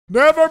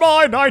Never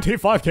mind,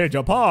 95k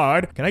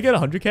Gepard. Can I get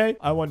 100k?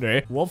 I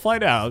wonder. We'll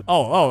find out.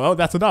 Oh,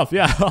 that's enough.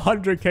 Yeah,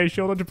 100k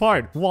shield on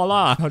Gepard.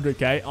 Voila,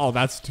 100k. Oh,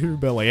 that's 2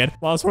 billion.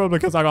 Well, it's probably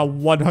because I got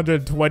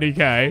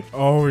 120k.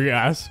 Oh,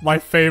 yes. My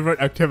favorite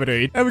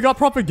activity. And we got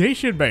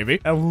propagation, baby.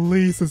 At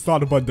least it's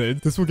not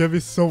abundant. This will give me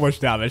so much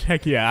damage.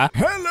 Heck yeah.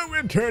 Hello,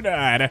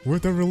 Internet.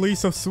 With the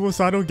release of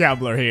Suicidal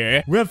Gambler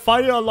here, we have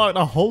finally unlocked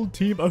a whole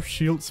team of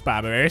shield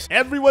spammers.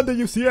 Everyone that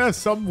you see has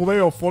some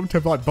way or form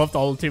to buff the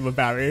whole team of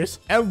barriers.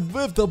 And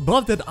with the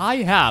buff that I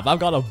have, I've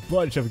got a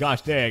bunch of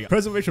gosh dang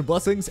preservation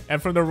blessings.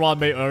 And from the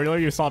Ranmei earlier,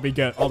 you saw me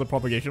get all the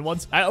propagation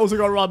ones. I also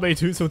got Ranmei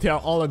too, so they are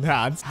all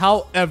enhanced.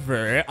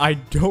 However, I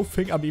don't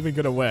think I'm even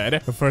gonna win.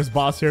 The first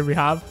boss here we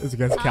have is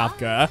against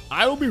Kafka.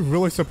 I will be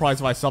really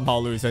surprised if I somehow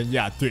lose. And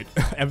yeah, dude,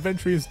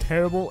 Aventurine is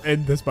terrible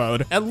in this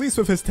mode. At least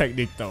with his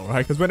technique though,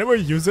 right? Because whenever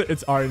you use it,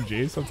 it's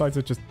RNG. Sometimes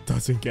it just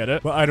doesn't get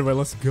it. But either way,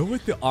 let's go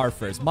with the R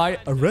first. My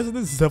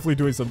resonance is definitely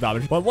doing some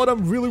damage. But what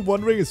I'm really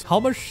wondering is how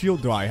much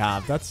shield do I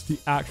have? That's the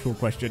actual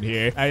question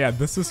here. And yeah,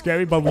 this is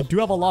scary, but we do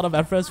have a lot of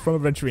FS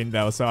from Aventurine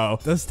though. So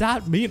does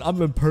that mean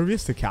I'm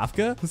impervious to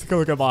Kafka? Let's take a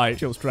look at my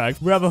shield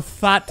strength. We have a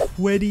fat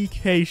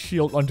 20k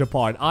shield on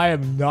Gepard. I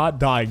am not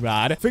dying,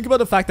 man. Think about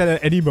the fact that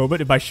at any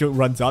moment, if my shield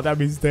runs out, that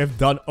means they have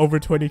done over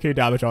 20k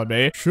damage on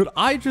me. Should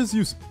I just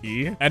use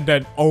E and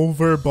then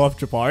over buff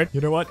Gepard? You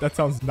know what? That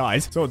sounds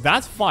nice. So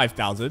that's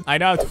 5,000. I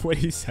now have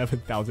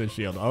 27,000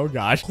 shield. Oh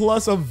gosh.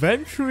 Plus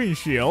Aventurine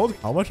shield.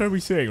 How much are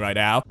we seeing right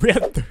now? We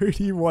have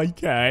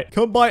 31k.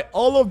 Combine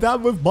all of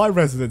that with my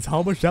resonance.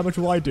 How much damage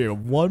will I do?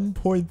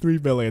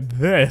 1.3 billion.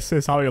 This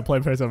is how you play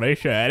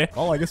preservation.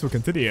 Oh, I guess we'll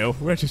continue.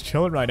 We're just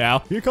chilling right now.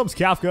 Here comes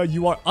Kafka.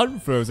 You are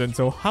unfrozen.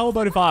 So how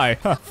about if I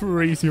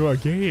freeze you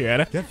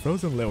again? Get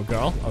frozen, little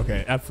girl.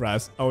 Okay,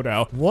 F-res. Oh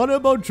no. What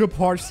about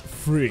Gepard's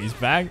freeze?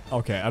 Bang.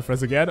 Okay,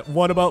 F-res again.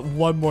 What about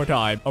one more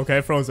time?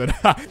 Okay, frozen.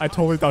 I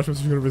totally thought she was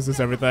going to resist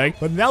everything.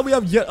 But now we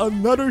have yet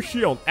another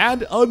shield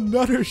and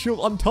another shield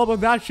on top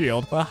of that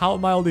shield. But how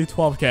am I only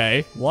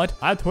 12k? What?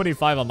 I have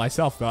 25 on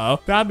myself though.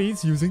 That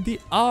means using the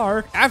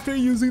R after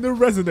using the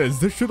resonance.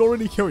 This should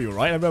already kill you,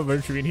 right? I'm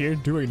Aventurine here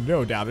doing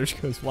no damage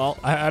because, well,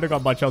 I hadn't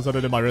got much else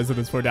other than my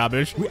resonance for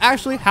damage. We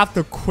actually have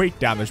the quake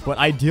damage, but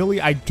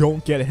ideally I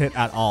don't get hit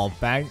at all.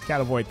 Bang,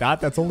 can't avoid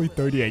that. That's only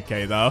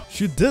 38k though.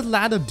 She did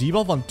land a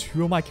debuff on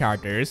 2 of my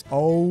characters.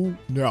 Oh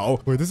no.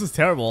 Wait, this is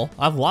terrible.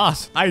 I've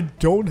lost. I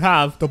don't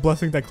have the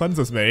blessing that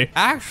cleanses me.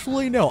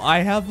 Actually, no. I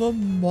have a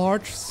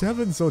March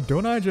 7, so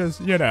don't I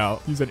just, you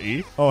know, use an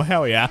E? Oh,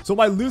 hell yeah. So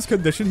my lose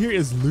condition here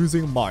is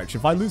losing March.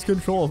 If I lose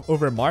control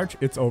over March,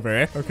 it's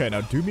over. Okay,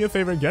 now do me a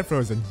favor and get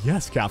frozen.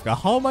 Yes, Kafka.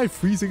 How am I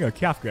freezing a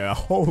Kafka?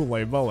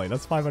 Holy moly,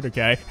 that's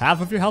 500k.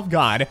 Half of your health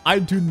gone. I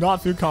do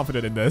not feel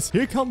confident in this.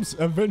 Here comes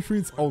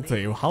Aventurine's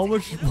ulti. How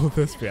much will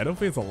this be? I don't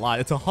think it's a lot.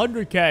 It's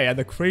 100k, and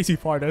the crazy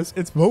part is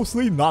it's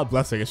mostly not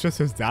blessing. It's just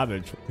his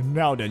damage.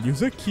 Now then,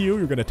 use a Q.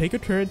 You're gonna take a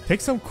turn.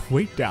 Take some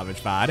quake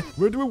damage, man.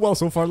 We're doing well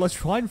so far. Let's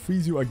try and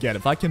freeze you again.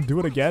 If I can do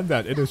it again,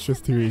 then it is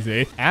just too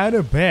easy. And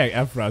a bang,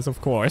 F-res,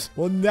 of course.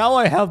 Well, now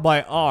I have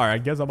my R. I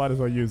guess I might as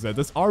well use it.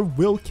 This R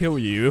will kill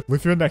you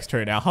with your next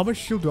turn. Now, how much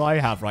shield do I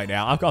have right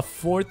now? I've got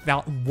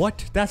 4,000.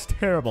 What? That's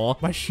terrible.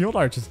 My shield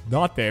are just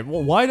not there.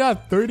 Well, why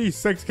not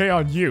 36k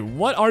on you?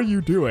 What are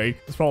you doing?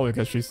 It's probably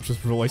because she's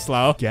just really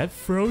slow. Get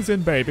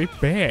frozen, baby.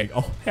 Bang.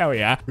 Oh, hell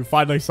yeah. We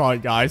finally saw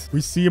it, guys.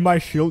 We see my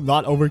shield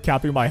not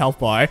overcapping my health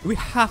bar. We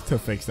have to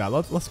fix that.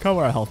 Let's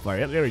cover our health bar.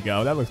 Yeah, there we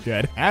go. That looks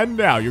good. And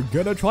now you're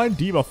gonna try and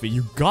debuff me.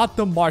 You got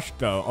the march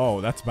though.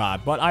 Oh, that's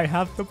bad. But I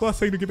have the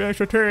blessing to give me an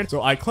extra turn.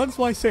 So I cleanse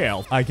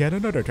myself. I get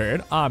another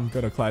turn. I'm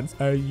gonna cleanse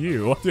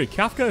you. Dude,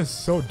 Kafka is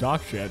so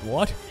dog shit.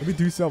 What? Let me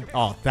do some.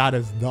 Oh, that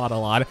is not a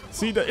lot.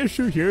 See, the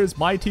issue here is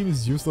my team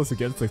is useless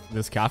against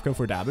this Kafka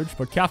for damage,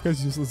 but Kafka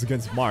is useless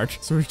against March.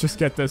 So we just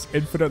get this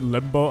infinite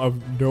limbo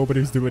of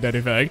nobody's doing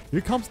anything.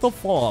 Here comes the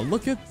fall.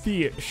 Look at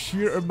the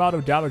sheer amount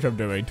of damage I'm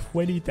doing.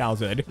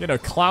 20,000. You know,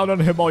 clown on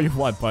him all you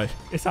want, but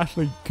it's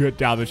actually good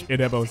damage in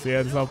MOC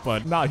and stuff,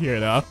 but not here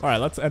though. All right,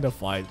 let's end the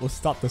fight. Let's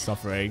stop the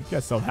suffering.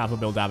 Get some half a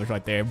mil damage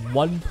right there.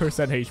 1%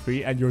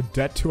 HP, and you're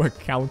dead to a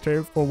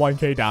counter for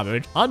 1k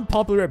damage.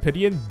 Unpopular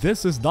opinion,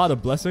 this is not a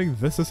blessing.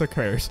 This is a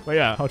curse. But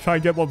yeah, I'll try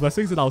and get more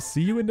blessings, and I'll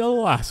see you in the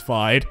last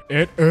fight.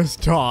 It is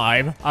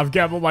time. I've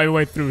gambled my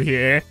way through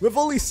here. With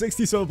only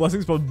 67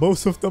 blessings, but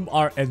most of them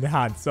are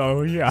enhanced.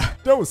 So yeah,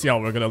 don't see how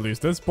we're gonna lose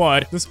this,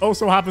 but this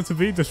also happens to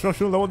be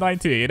destruction level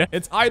 19.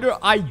 It's either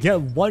I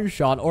get one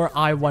shot or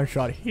I one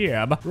shot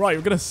him. Right,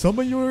 you're gonna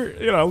summon your,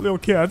 you know, little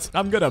kids.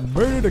 I'm gonna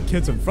murder the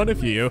kids in front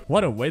of you.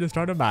 What a way to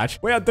start a match.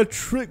 But yeah, the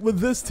trick with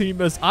this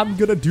team is I'm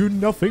gonna do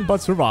nothing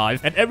but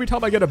survive. And every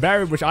time I get a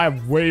barrier, which I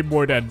have way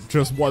more than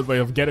just one way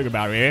of getting a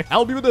barrier,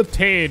 I'll be able to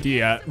obtain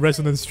the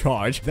resonance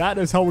charge. That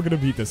is how we're gonna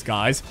beat this,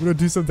 guys. We're gonna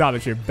do some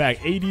damage here. Bang,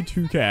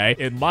 82k.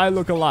 It might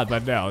look a lot,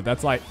 but no,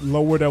 that's like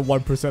lower than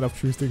 1% of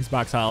True Sting's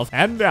max health.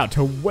 And now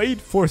to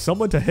wait for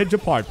someone to hit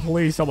Gepard.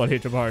 Please, someone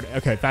hit Gepard.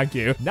 Okay, thank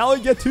you. Now I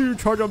get to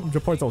charge up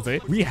Gepard's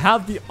ulti. We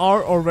have the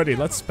R already.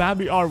 Let's spam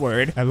the R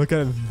word. And look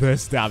at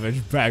this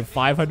damage. Bang,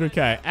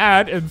 500k.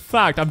 And in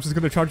fact, I'm just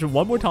gonna charge it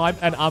one more time,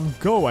 and I'm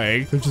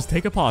going to just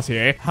take a pause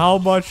here. How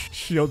much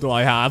shield do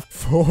I have?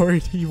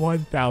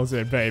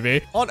 41,000,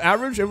 baby. On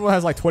average, everyone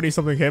has like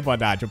 20-something hit by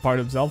that. Gepard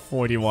himself,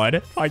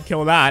 41. I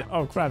kill that.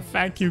 Oh, crap.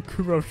 Thank you,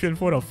 Kuroshin,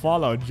 for the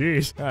follow.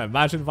 Jeez.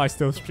 Imagine if I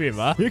still stream,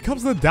 huh? Here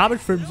comes the damage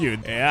from you.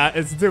 Yeah,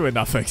 it's doing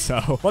nothing,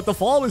 so. But the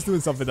follow is doing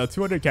something, though.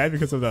 200k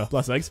because of the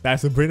blessings.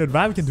 That's the Brain and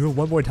Ram. We can do it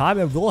one more time,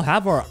 and we'll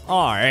have our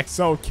R.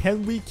 So,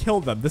 can we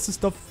kill them? This is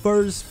the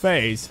first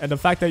phase, and the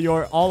fact that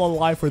you're all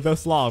alive for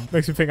this long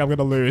makes me think I'm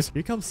gonna lose.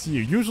 Here comes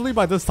you. Usually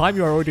by this time,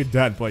 you're already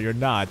dead, but you're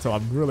not, so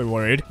I'm really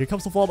worried. Here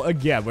comes the follow-up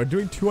again. We're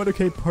doing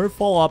 200k per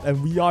follow-up,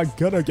 and we are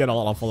gonna get a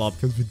lot of follow-up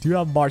because we do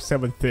have March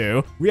 7th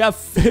too. We have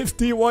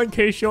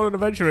 51k shield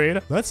and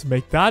Aventurine. Let's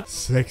make that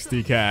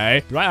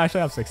 60k. Do I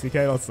actually have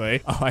 60k? Let's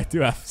see. Oh, I do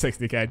have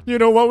 60k. You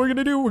know what we're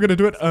gonna do? We're gonna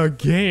do it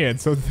again.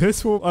 So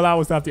this will allow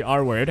us to have the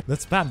R word.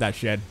 Let's spam that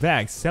shit.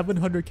 Bang.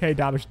 700k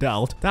damage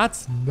dealt.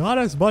 That's not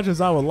as much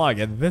as I would like,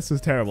 and this is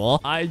terrible.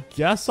 I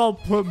guess I'll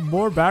put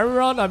more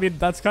barrier on. I mean,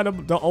 that's kind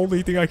of the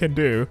only thing I can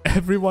do.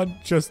 Everyone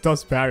just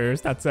does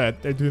barriers. That's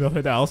it. They do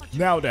nothing else.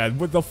 Now then,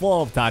 with the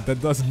follow-up that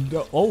does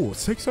no— oh,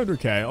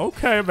 600k.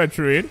 Okay,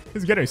 Aventurine.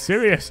 It's getting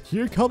serious.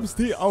 Here comes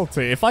the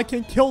ulti. If I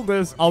can kill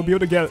this, I'll be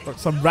able to get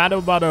some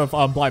random amount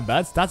of blind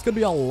bets. That's gonna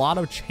be a lot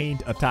of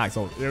chained attacks.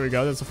 So there we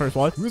go. That's the first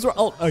one. Use our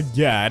ult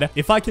again.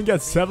 If I can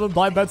get 7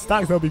 blind bet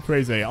stacks, that'll be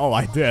crazy. Oh,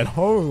 I did.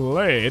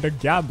 Holy, the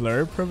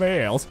gambler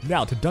prevails.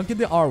 Now, to dunk in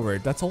the R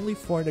word, that's only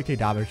 400k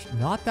damage.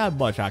 Not that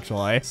much,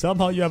 actually.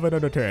 Somehow you have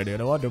another turn. You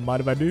know what? Don't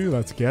mind if I do.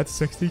 Let's get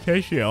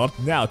 60k shield.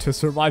 Now, to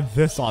survive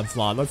this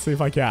onslaught, let's see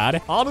if I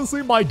can.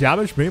 Honestly, my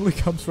damage mainly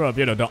comes from,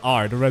 you know, the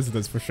R, the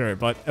resistance for sure.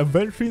 But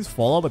Aventurine's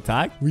follow-up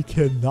attack, we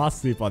cannot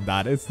sleep on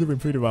that. It's doing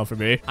pretty well for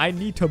me. I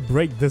need to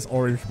break this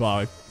orange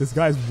bug. This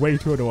guy's way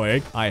too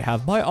annoying. I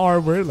have my R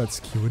word. Let's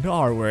queue in the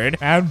R word.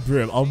 And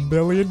boom,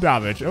 1,000,000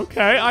 damage.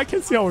 Okay, I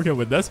can see how we can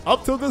win this.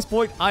 Up till this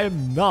point, I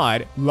am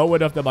not low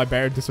enough that my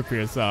Baron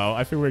disappears. So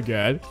I think we're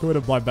good. Go with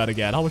a blind bet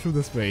again. How much would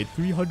this be?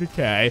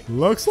 300k.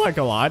 Looks like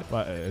a lot,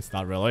 but it's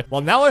not really.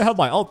 Well, now I have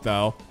my ult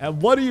though.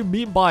 And what do you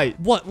mean by—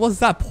 what was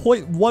that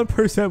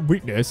 0.1%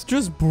 weakness?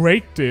 Just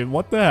break, dude.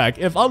 What the heck?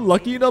 If I'm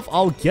lucky enough,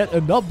 I'll get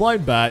enough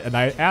blind bet, and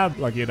I am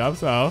lucky enough.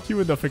 So cue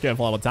in the freaking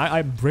follow attack.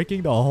 I'm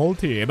breaking the whole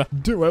team.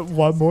 Do it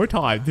one more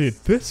time, dude.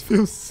 This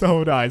feels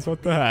so nice.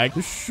 What the heck?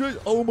 This should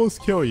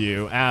almost kill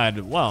you.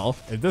 And well,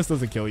 if this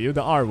doesn't kill you,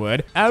 the R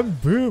would.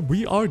 And boom,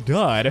 we are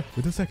done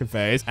with the second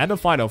phase and the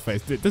final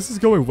phase. Dude, this is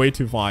going way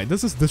too fine.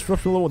 This is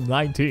disruption level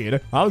 19.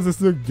 How is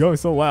this going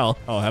so well?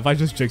 Oh, have I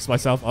just jinxed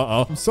myself?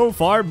 Uh-oh. So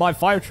far, my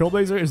Fire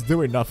Trailblazer is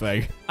doing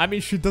nothing. I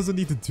mean, she doesn't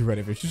need to do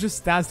anything. She just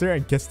stands there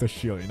and gets the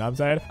shield. You know what I'm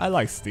saying? I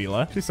like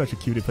Steela. She's such a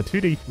cutie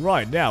patootie.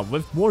 Right now,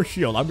 with more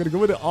shield, I'm gonna go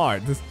with the R.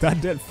 That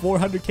did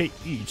 400k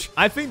each.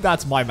 I think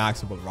that's my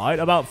maximum, right?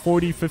 About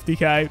 40,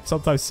 50k,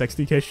 sometimes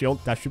 60k shield.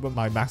 That should be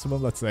my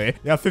maximum, let's say.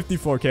 Yeah,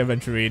 54k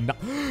Aventurine.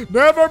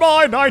 Never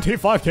mind,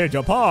 95k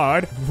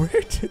Gepard.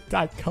 Where did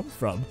that come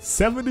from?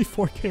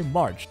 74k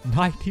March,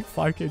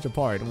 95k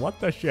Gepard. What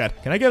the shit?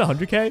 Can I get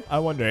 100k? I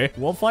wonder.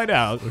 We'll find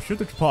out. We'll shoot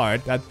the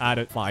Gepard. That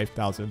added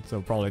 5,000,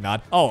 so probably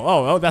not.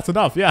 Oh, that's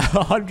enough. Yeah,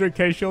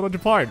 100k shield on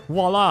Gepard.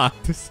 Voila.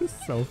 This is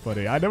so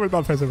funny. I never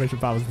thought preservation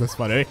power was this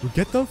funny. We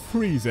get the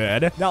freeze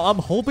in. Now, I'm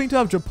hoping to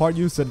have Gepard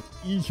use an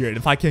E here. And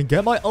if I can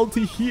get my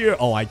ulti here,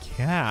 oh, I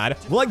can.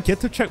 Will I get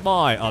to check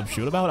my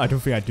shoot amount? I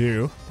don't think I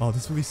do. Oh,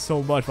 this will be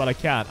so much, but I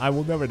can't. I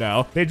will never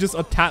know. They just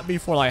attacked me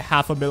for like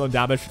 500,000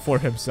 damage for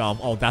himself.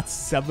 Oh, that's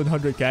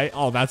 700k.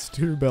 Oh, that's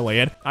 2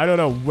 billion. I don't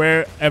know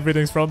where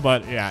everything's from,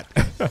 but yeah.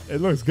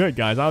 It looks good,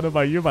 guys. I don't know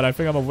about you, but I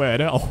think I'm a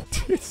win. Oh,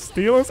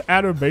 Steela's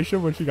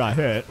animation when she got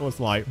hit was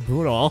like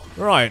brutal.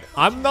 Right,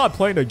 I'm not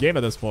playing the game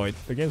at this point.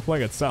 The game's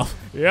playing itself.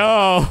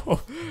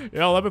 Yo,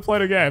 let me play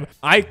the game.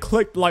 I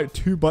clicked like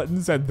 2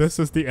 buttons and this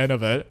is the end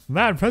of it.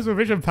 Man,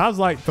 preservation path's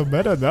like the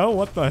meta, no?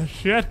 What the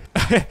shit?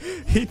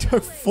 He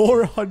took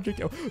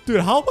 400k.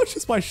 Dude, how much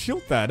is my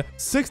shield then?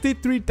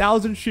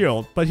 63,000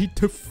 shield, but he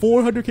took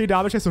 400k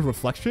damage as a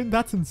reflection?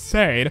 That's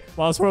insane.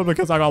 Well, it's probably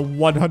because I got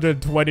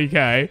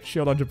 120k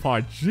shield on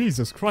Gepard.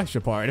 Jesus Christ,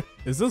 Gepard.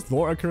 Is this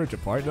lore accurate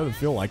Gepard? Doesn't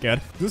feel like it.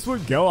 This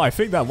would go. I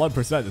think that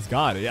 1% is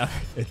gone. Yeah,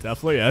 it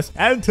definitely is.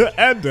 And to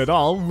end it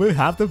all, we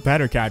have the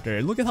banner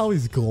character. Look at how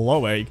he's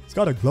glowing. He's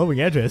got a glowing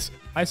edges.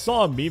 I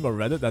saw a meme on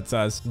Reddit that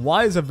says,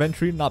 why is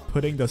Aventurine not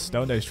putting the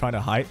stone that he's trying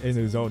to hide in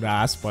his own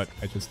ass? But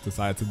I just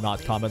decided to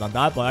not comment on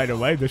that. But either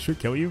way, this should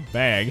kill you.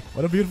 Bang.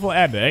 What a beautiful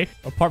ending.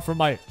 Apart from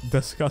my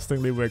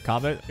disgustingly weird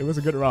comment, it was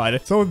a good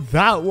ride. So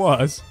that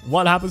was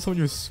what happens when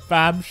you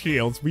spam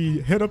shields.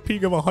 We hit a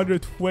peak of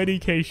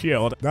 120k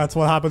shield. That's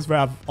what happens when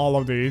I have all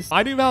of these.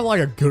 I didn't even have like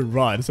a good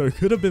run, so it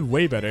could have been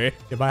way better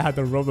if I had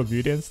the Roam of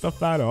Beauty and stuff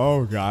that.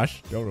 Oh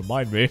gosh, don't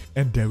remind me.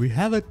 And there we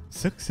have it.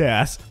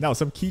 Success. Now,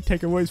 some key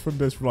takeaways from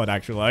this run, actually.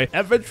 actually.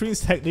 Aventurine's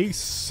techniques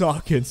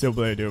suck in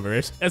simple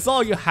maneuvers. It's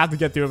all you have to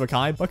get through of a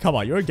kind, but come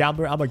on, you're a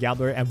gambler, I'm a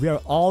gambler, and we are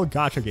all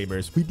gacha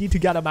gamers. We need to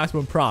get a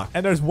maximum proc,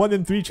 and there's 1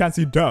 in 3 chance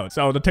you don't,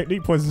 so the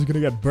technique points is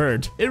gonna get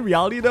burned. In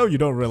reality though, you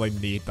don't really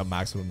need the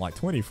maximum, like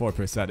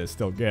 24% is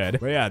still good.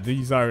 But yeah,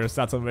 these are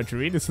stats of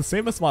Aventurine. It's the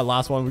same as my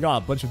last one. We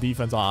got a bunch of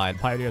defense on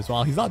Pioneer as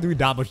well. He's not doing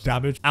that much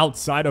damage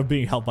outside of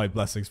being helped by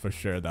blessings for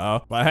sure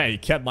though. But hey,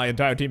 kept my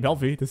entire team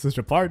healthy. This is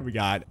Gepard. We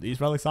got these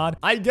relics on.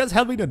 I guess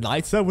having the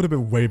knight set would have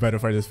been way better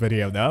for this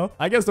video though.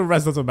 I guess the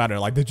rest doesn't matter.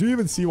 Like, did you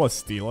even see what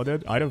Steela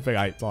did? I don't think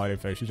I saw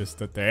anything. She just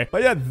stood there.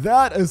 But yeah,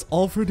 that is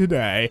all for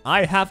today.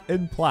 I have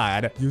in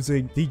plan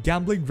using the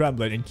gambling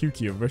gremlin in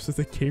QQ versus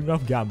the king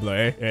of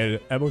gambler in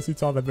MOC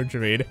Top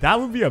Aventurine. That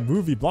would be a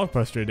movie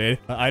blockbuster, dude.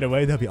 But either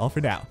way, that'll be all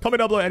for now. Comment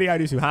down below any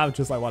ideas you have,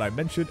 just like what I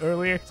mentioned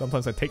earlier.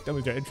 Sometimes I take them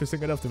if they're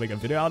interesting enough to make a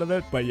video out of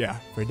it. But yeah,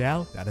 for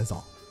now, that is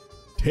all.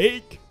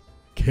 Take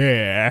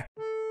care.